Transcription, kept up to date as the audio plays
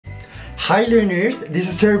Hi learners, this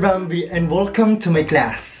is Sir Bambi and welcome to my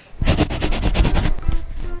class.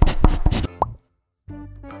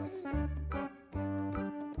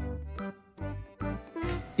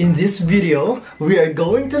 In this video, we are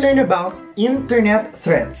going to learn about internet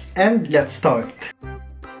threats, and let's start.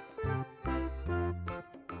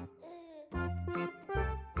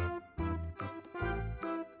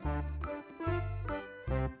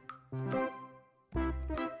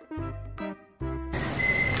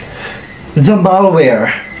 The malware.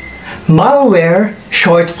 Malware,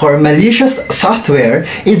 short for malicious software,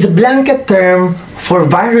 is a blanket term for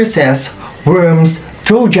viruses, worms,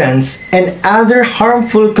 Trojans, and other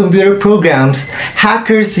harmful computer programs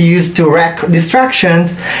hackers use to wreak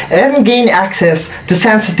distractions and gain access to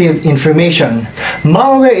sensitive information.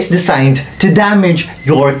 Malware is designed to damage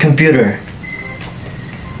your computer.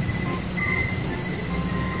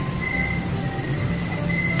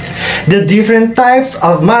 The different types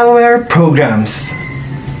of malware programs.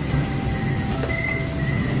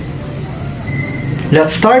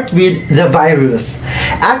 Let's start with the virus.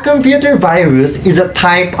 A computer virus is a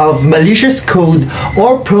type of malicious code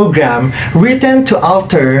or program written to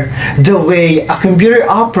alter the way a computer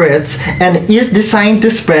operates and is designed to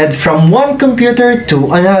spread from one computer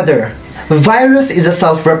to another. A virus is a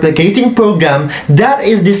self-replicating program that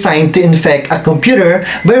is designed to infect a computer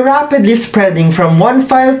by rapidly spreading from one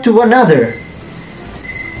file to another.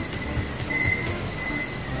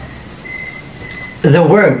 The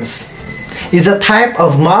worms is a type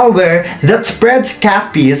of malware that spreads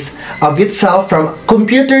copies of itself from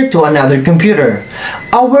computer to another computer.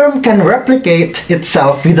 A worm can replicate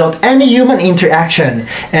itself without any human interaction,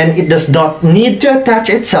 and it does not need to attach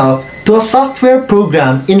itself to a software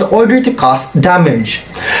program in order to cause damage.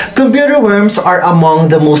 Computer worms are among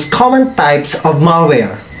the most common types of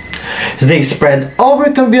malware. They spread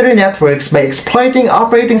over computer networks by exploiting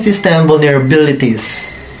operating system vulnerabilities.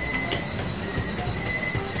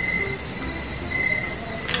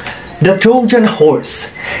 The Trojan horse.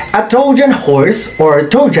 A Trojan horse or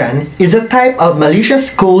Trojan is a type of malicious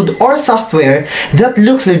code or software that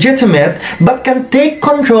looks legitimate but can take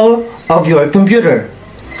control of your computer.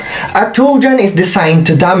 A Trojan is designed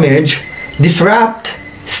to damage, disrupt,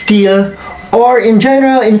 steal, or in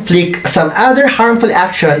general inflict some other harmful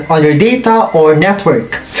action on your data or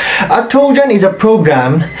network. A Trojan is a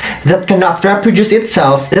program that cannot reproduce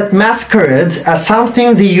itself, that masquerades as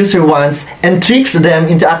something the user wants and tricks them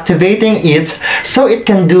into activating it so it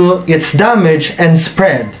can do its damage and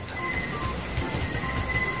spread.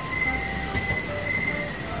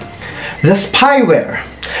 The spyware.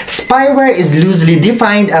 Spyware is loosely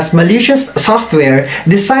defined as malicious software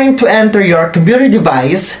designed to enter your computer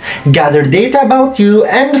device, gather data about you,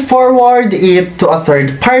 and forward it to a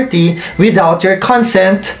third party without your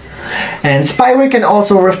consent. And spyware can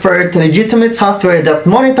also refer to legitimate software that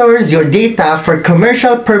monitors your data for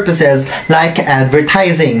commercial purposes like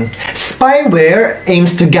advertising. Spyware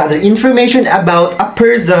aims to gather information about a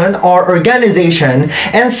person or organization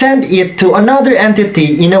and send it to another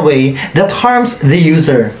entity in a way that harms the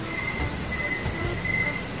user.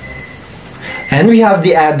 And we have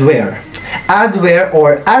the adware. Adware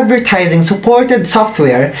or advertising supported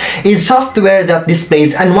software is software that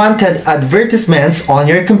displays unwanted advertisements on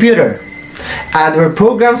your computer. Adware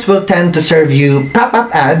programs will tend to serve you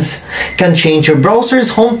pop-up ads, can change your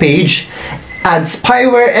browser's homepage, add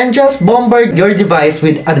spyware, and just bombard your device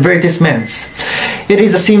with advertisements. It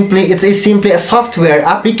is simply a software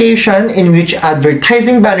application in which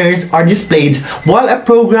advertising banners are displayed while a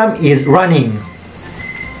program is running.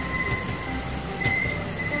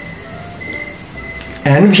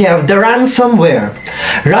 And we have the ransomware.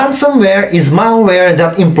 Ransomware is malware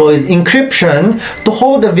that employs encryption to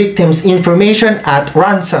hold the victim's information at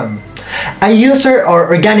ransom. A user or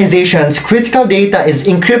organization's critical data is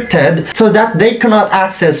encrypted so that they cannot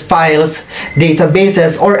access files,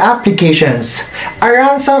 databases, or applications. A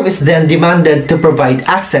ransom is then demanded to provide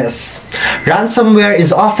access. Ransomware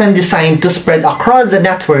is often designed to spread across the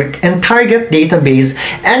network and target database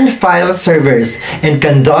and file servers, and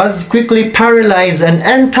can thus quickly paralyze an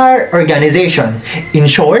entire organization. In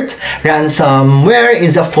short, ransomware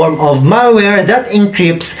is a form of malware that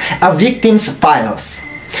encrypts a victim's files.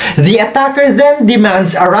 The attacker then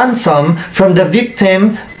demands a ransom from the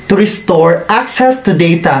victim to restore access to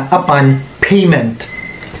data upon payment.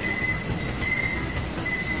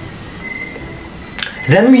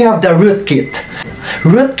 Then we have the rootkit.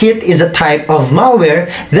 Rootkit is a type of malware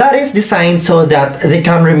that is designed so that they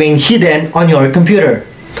can remain hidden on your computer.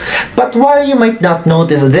 But while you might not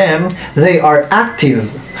notice them, they are active.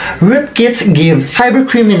 Rootkits give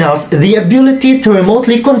cybercriminals the ability to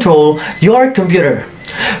remotely control your computer.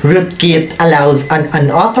 Rootkit allows an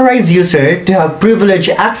unauthorized user to have privileged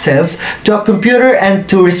access to a computer and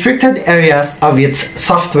to restricted areas of its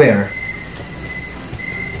software.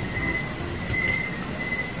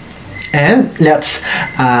 And let's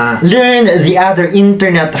learn the other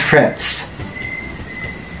internet threats.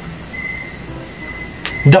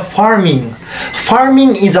 The pharming.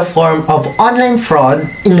 Pharming is a form of online fraud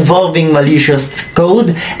involving malicious code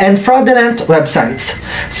and fraudulent websites.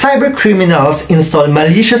 Cybercriminals install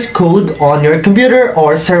malicious code on your computer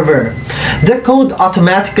or server. The code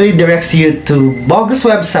automatically directs you to bogus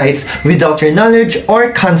websites without your knowledge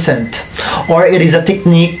or consent. Or it is a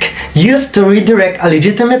technique used to redirect a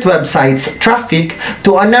legitimate website's traffic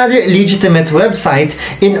to another legitimate website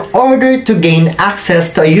in order to gain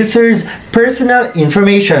access to a user's personal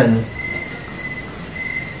information.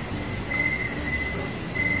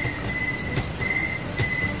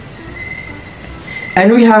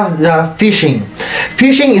 And we have the phishing.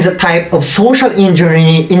 Phishing is a type of social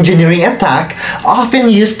engineering attack often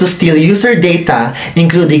used to steal user data,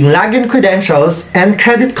 including login credentials and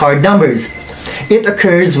credit card numbers. It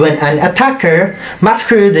occurs when an attacker,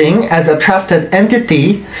 masquerading as a trusted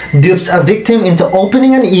entity, dupes a victim into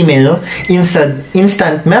opening an email,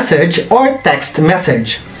 instant message, or text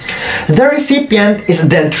message. The recipient is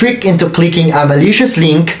then tricked into clicking a malicious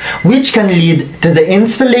link, which can lead to the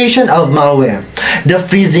installation of malware, the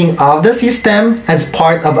freezing of the system as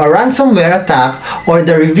part of a ransomware attack, or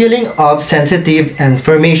the revealing of sensitive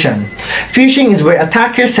information. Phishing is where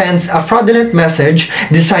attacker sends a fraudulent message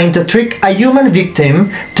designed to trick a human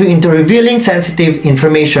victim into revealing sensitive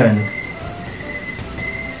information.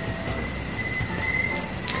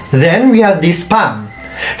 Then we have the spam.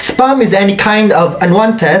 Spam is any kind of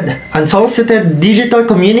unwanted, unsolicited digital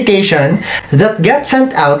communication that gets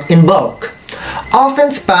sent out in bulk.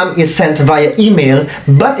 Often spam is sent via email,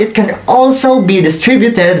 but it can also be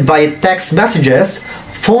distributed via text messages,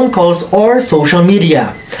 phone calls, or social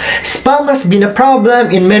media. Spam has been a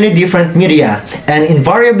problem in many different media and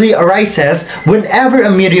invariably arises whenever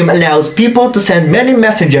a medium allows people to send many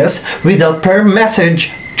messages without per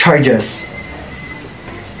message charges.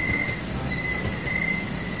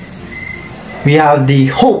 We have the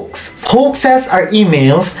hoax. Hoaxes are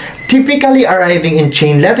emails typically arriving in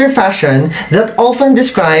chain letter fashion that often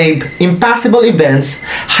describe impossible events,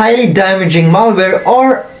 highly damaging malware,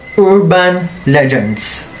 or urban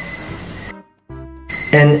legends.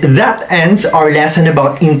 And that ends our lesson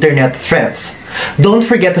about internet threats. Don't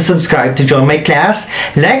forget to subscribe to join my class,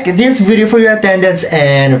 like this video for your attendance,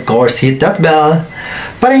 and of course hit that bell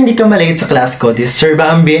para hindi ka malate sa class ko. This is Sir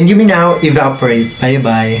Bambi and you may now evaporate. Bye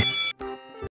bye.